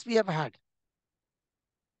janmas we have had.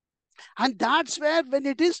 And that's where when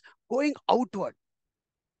it is going outward,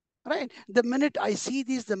 right? The minute I see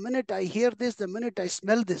this, the minute I hear this, the minute I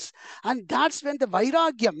smell this. And that's when the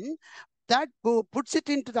vairagyam, that puts it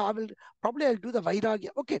into the, I'll do the vairagya.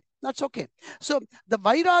 Okay, that's okay. So the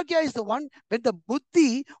vairagya is the one when the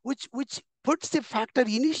buddhi, which puts the factor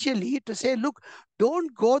initially to say, look,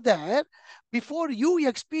 don't go there before you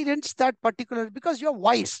experience that particular, because you're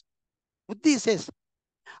wise. Buddhi says,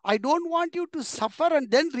 I don't want you to suffer and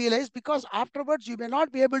then realize, because afterwards you may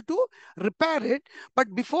not be able to repair it.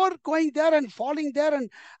 But before going there and falling there and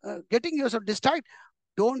getting yourself distracted,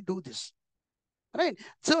 don't do this. Right?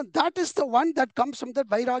 So that is the one that comes from the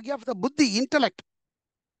vairagya of the buddhi, intellect.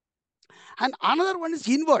 And another one is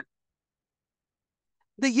inward.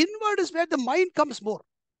 The inward is where the mind comes more.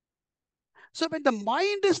 So when the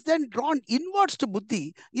mind is then drawn inwards to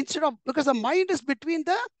buddhi, instead of, because the mind is between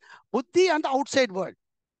the buddhi and the outside world.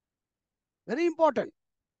 Very important.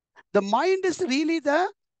 The mind is really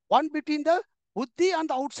the one between the buddhi and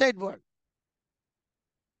the outside world.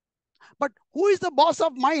 But who is the boss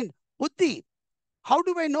of mind? Buddhi. How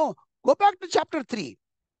do I know? Go back to chapter 3.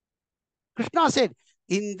 Krishna said,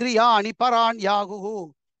 Indriyani paran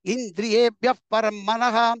yaguhu, indriyebhyah param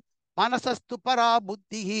manaha, manasastu para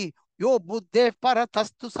buddhihi, yo buddhe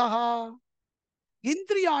paratastu saha.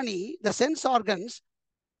 Indriyani, the sense organs,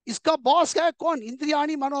 iska boss hai kaun?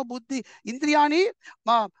 Indriyani mano buddhi. Indriyani,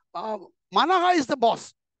 manaha is the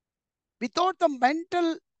boss. Without the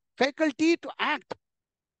mental faculty to act,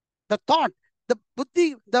 the thought, the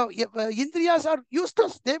buddhi, the indriyas are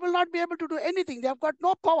useless. They will not be able to do anything. They have got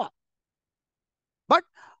no power. But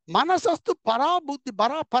manasastu para buddhi.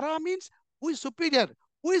 Para means who is superior.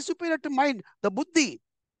 Who is superior to mind? The buddhi.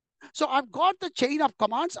 So I've got the chain of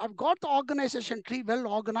commands. I've got the organization tree well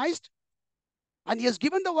organized. And he has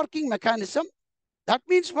given the working mechanism. That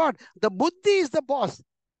means what? The buddhi is the boss.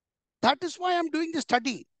 That is why I'm doing the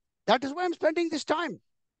study. That is why I'm spending this time.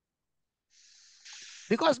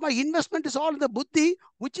 Because my investment is all in the buddhi,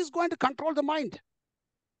 which is going to control the mind.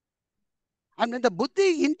 And when the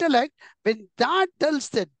buddhi intellect, when that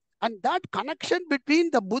tells it, and that connection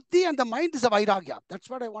between the buddhi and the mind is a vairagya. That's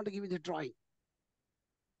what I want to give you the drawing.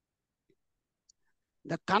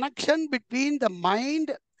 The connection between the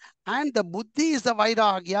mind and the buddhi is the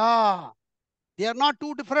vairagya. They are not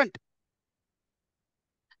too different.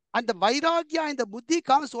 And the vairagya and the buddhi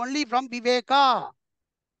comes only from viveka.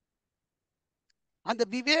 And the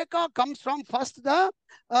viveka comes from first the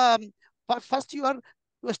first your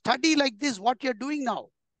study like this, what you're doing now.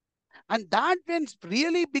 And that when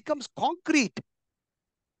really becomes concrete.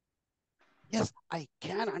 Yes, I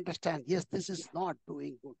can understand. Yes, this is not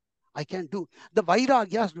doing good. I can do. The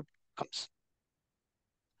vairagya comes.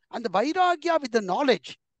 And the vairagya with the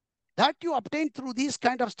knowledge that you obtain through these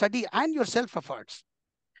kind of study and your self-efforts,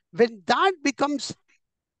 when that becomes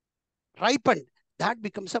ripened, that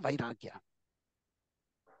becomes a vairagya.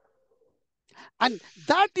 And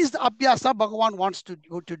that is the abhyasa Bhagavan wants to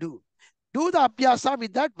do. Do the abhyasa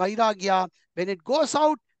with that vairagya. When it goes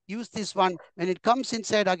out, use this one. When it comes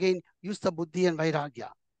inside again, use the buddhi and vairagya.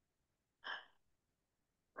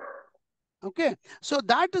 Okay. So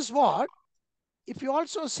that is what, if you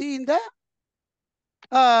also see in the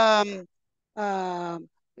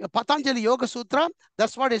Patanjali Yoga Sutra,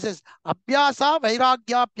 that's what it says. Abhyasa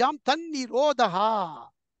vairagyapyam tannirodha.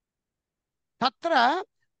 Tatra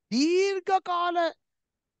dirghakala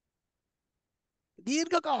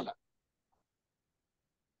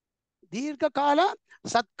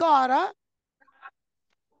satkara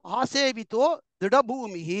asevito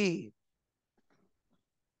dridabhumihi.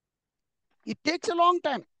 It takes a long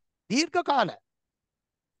time. Dirghakala.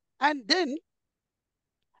 And then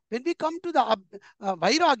when we come to the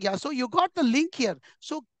Vairagya, so you got the link here.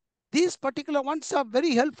 So these particular ones are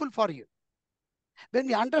very helpful for you. When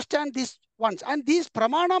we understand these ones, and these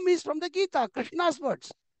pramanam is from the Gita, Krishna's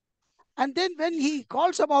words. And then when he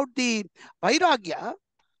calls about the Vairagya,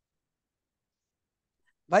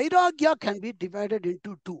 Vairagya can be divided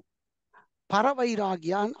into two.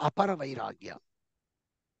 Paravairagya and Aparavairagya.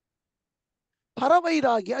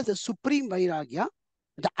 Paravairagya is the supreme Vairagya,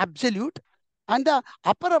 the absolute, and the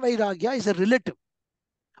Aparavairagya is a relative.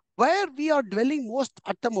 Where we are dwelling most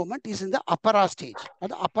at the moment is in the Apara stage, or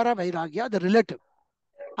the Apara Vairagya, the relative.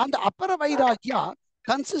 And the Apara Vairagya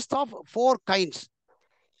consists of 4 kinds.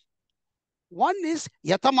 One is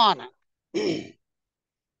Yatamana.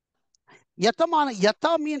 Yatamana,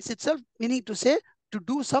 Yata means itself, meaning to say, to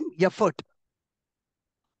do some effort.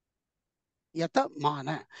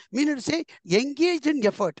 Yatamana, meaning to say, engage in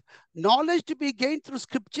effort. Knowledge to be gained through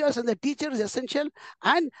scriptures and the teacher is essential.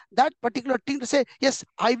 And that particular thing to say, yes,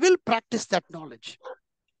 I will practice that knowledge.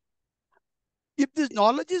 If this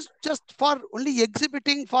knowledge is just for only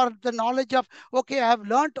exhibiting for the knowledge of, okay, I have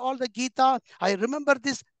learned all the Gita, I remember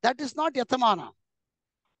this, that is not Yatamana.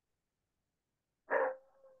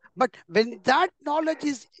 But when that knowledge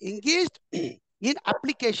is engaged in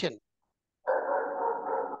application,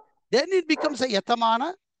 then it becomes a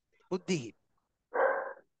Yatamana Buddhi.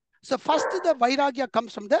 So first the Vairagya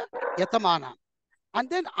comes from the Yatamana. And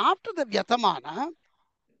then after the Yatamana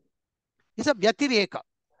is a Vyatireka.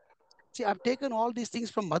 See, I've taken all these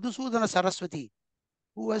things from Madhusudana Saraswati,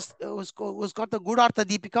 who has got the Gudhartha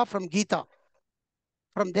Deepika from Gita.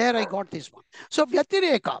 From there I got this one. So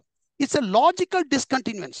Vyatireka, it's a logical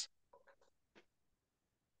discontinuance.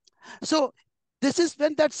 So this is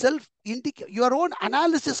when that your own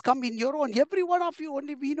analysis come in your own. Every one of you,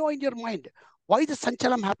 only we know in your mind why the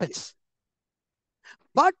Sanchalam happens.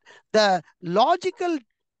 But the logical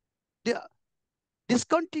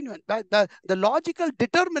discontinuance, the logical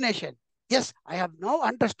determination, yes, I have now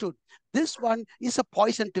understood. This one is a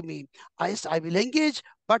poison to me. I will engage,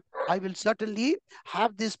 but I will certainly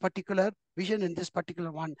have this particular vision in this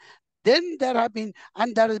particular one. Then there have been,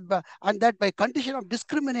 and that by condition of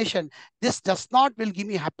discrimination, this does not will give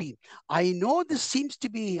me happy. I know this seems to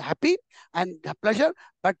be happy and pleasure,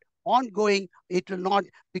 but ongoing, it will not,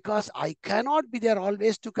 because I cannot be there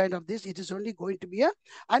always to kind of this. It is only going to be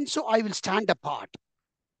and so I will stand apart.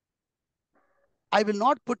 I will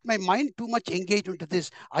not put my mind too much engaged into this.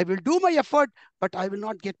 I will do my effort, but I will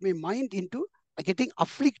not get my mind into getting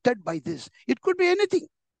afflicted by this. It could be anything.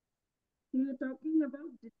 You're talking about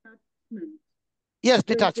detachment. Yes,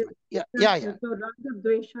 detachment. Yeah. So Raga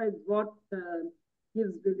Dvesha is what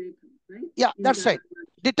gives viveka, right? Yeah, that's right.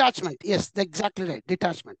 Detachment. Yes, exactly right.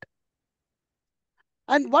 Detachment.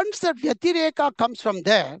 And once that Vyatireka comes from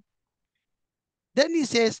there, then he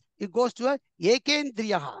says it goes to a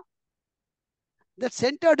Ekendriyaha. That's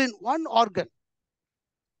centered in one organ.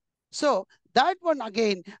 So that one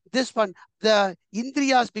again, this one, the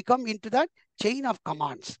Indriyas become into that chain of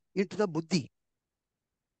commands, into the Buddhi.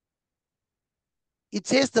 It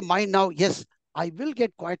says the mind now, yes, I will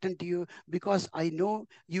get quietened to you because I know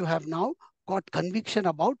you have now got conviction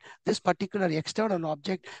about this particular external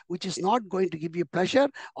object, which is not going to give you pleasure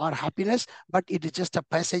or happiness, but it is just a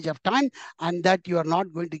passage of time, and that you are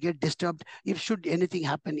not going to get disturbed if should anything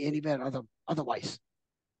happen anywhere otherwise.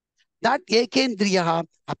 That Ekendriyaha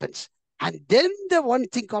happens. And then the one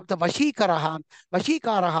thing of the Vashikaraha,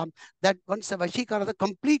 that once the Vashikara, the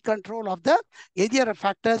complete control of the other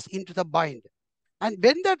factors into the mind. And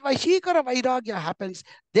when that Vashikara Vairagya happens,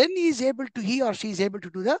 then he or she is able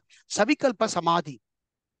to do the Savikalpa Samadhi.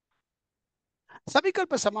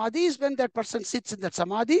 Savikalpa Samadhi is when that person sits in that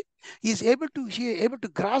Samadhi, she is able to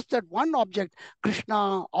grasp that one object,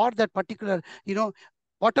 Krishna, or that particular,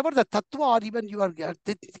 whatever the tattva, or even you are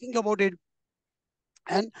thinking about it,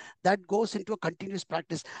 and that goes into a continuous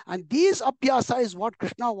practice. And these abhyasa is what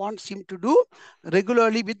Krishna wants him to do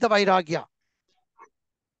regularly with the Vairagya.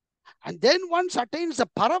 And then once attains the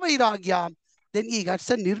Paravairagya, then he gets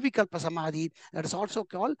a Nirvikalpa Samadhi. That is also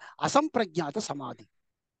called Asampragnata Samadhi.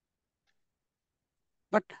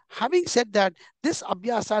 But having said that, this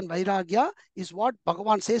Abhyasa and Vairagya is what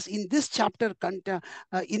Bhagavan says in this chapter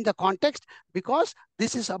in the context, because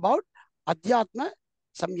this is about Adhyatma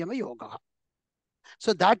Samyama Yoga.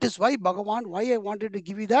 So that is why Bhagavan, why I wanted to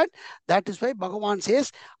give you that. That is why Bhagavan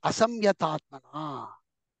says Asamyatatmana.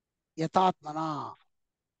 Yatatmana.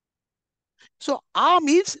 So A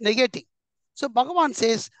means negating. So Bhagavan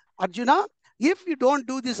says, Arjuna, if you don't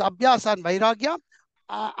do this Abhyasa and Vairagya,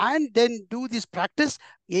 and then do this practice,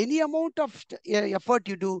 any amount of effort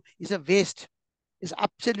you do is a waste. Is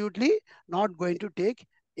absolutely not going to take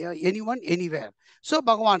anyone anywhere. So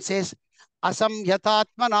Bhagavan says,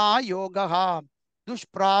 Asamyatatmana yogaha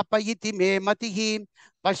dushprapayiti me matihi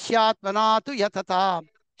pashyatmana tu yatata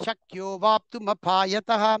shakyo vaptum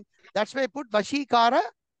apayataha. That's why I put Vashikara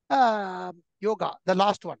yoga, the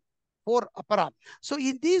last one, for apara. So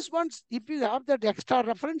in these ones, if you have that extra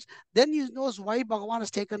reference, then you knows why Bhagavan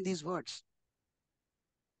has taken these words.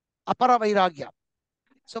 Apara Vairagya.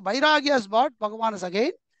 So Vairagya is what Bhagavan is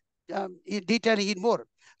again detailing it more.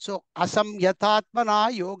 So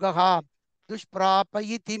Asamyatatmana yogaha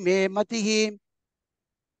dushprapayiti me matihi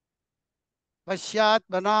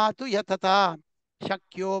pashyatmana tu yatata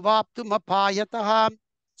shakyo vaptum apayataha.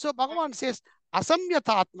 So Bhagavan says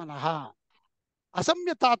Asamyatatmanaha.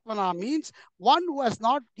 Asamyatatmana means one who has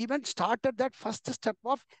not even started that first step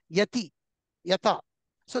of yata.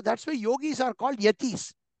 So that's why yogis are called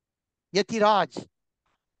yatis, yatiraj,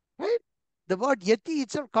 right? The word yati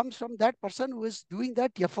itself comes from that person who is doing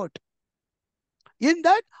that effort. In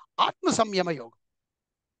that, Atma Samyama Yoga.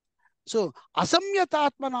 So,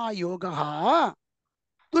 Asamyatatmana Yoga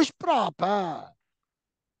Dushprapa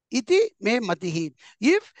iti me matihi.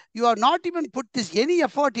 If you are not even put this any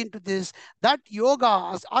effort into this, that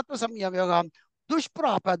yoga, Atma Samyama Yoga,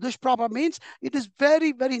 Dushprapa means it is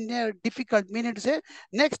very, very difficult, meaning to say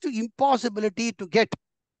next to impossibility to get.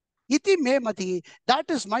 Iti me matihi.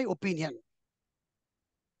 That is my opinion.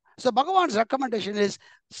 So Bhagavan's recommendation is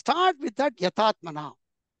start with that yatatmana.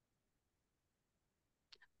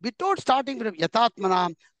 Without starting with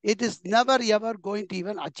yatatmana, it is never ever going to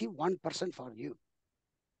even achieve 1% for you.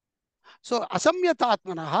 So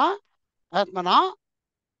asamyatatmanaha atmana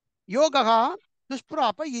yogaha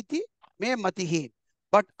dushprapa iti me matihi.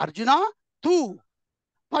 But Arjuna, tu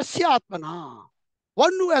pasyatmana,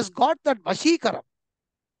 one who has got that vashikaram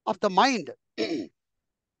of the mind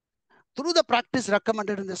through the practice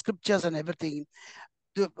recommended in the scriptures and everything,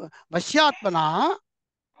 vashyatmana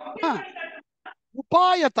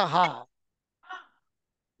upayataha.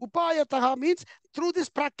 Upayataha means through this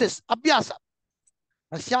practice, abhyasa.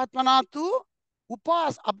 Vasyatmana tu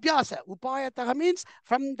abhyasa. Upayataha means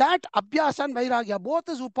from that abhyasa and vairagya, both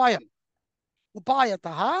is upayam.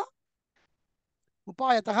 Upayataha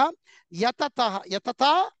yatata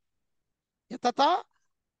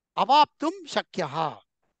avaptum shakyaha.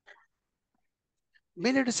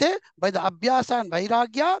 Meaning to say, by the abhyasa and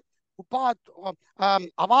vairagya,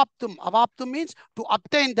 avaptum means to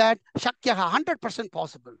obtain that shakyaha, 100%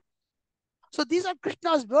 possible. So these are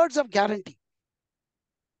Krishna's words of guarantee.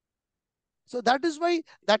 So that is why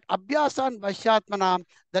that abhyasa and vashyatmana,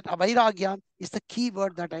 that avairagya is the key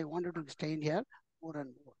word that I wanted to stay in here more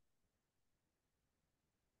and more.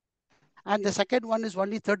 And the second one is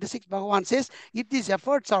only 36. Bhagavan says, if these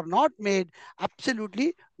efforts are not made,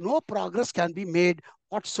 absolutely no progress can be made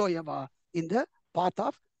whatsoever in the path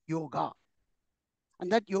of yoga.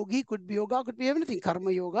 And that yoga could be everything,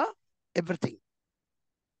 karma yoga, everything.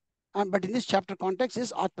 But in this chapter context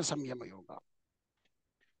is Atma Samyama Yoga.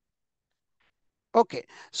 Okay,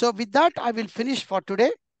 so with that, I will finish for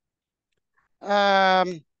today.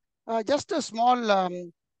 Just a small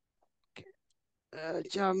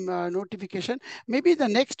notification. Maybe the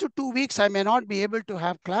next 2 weeks, I may not be able to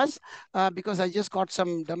have class because I just got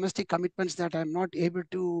some domestic commitments that I'm not able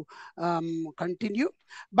to continue.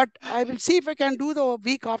 But I will see if I can do the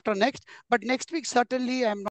week after next. But next week, certainly, I'm not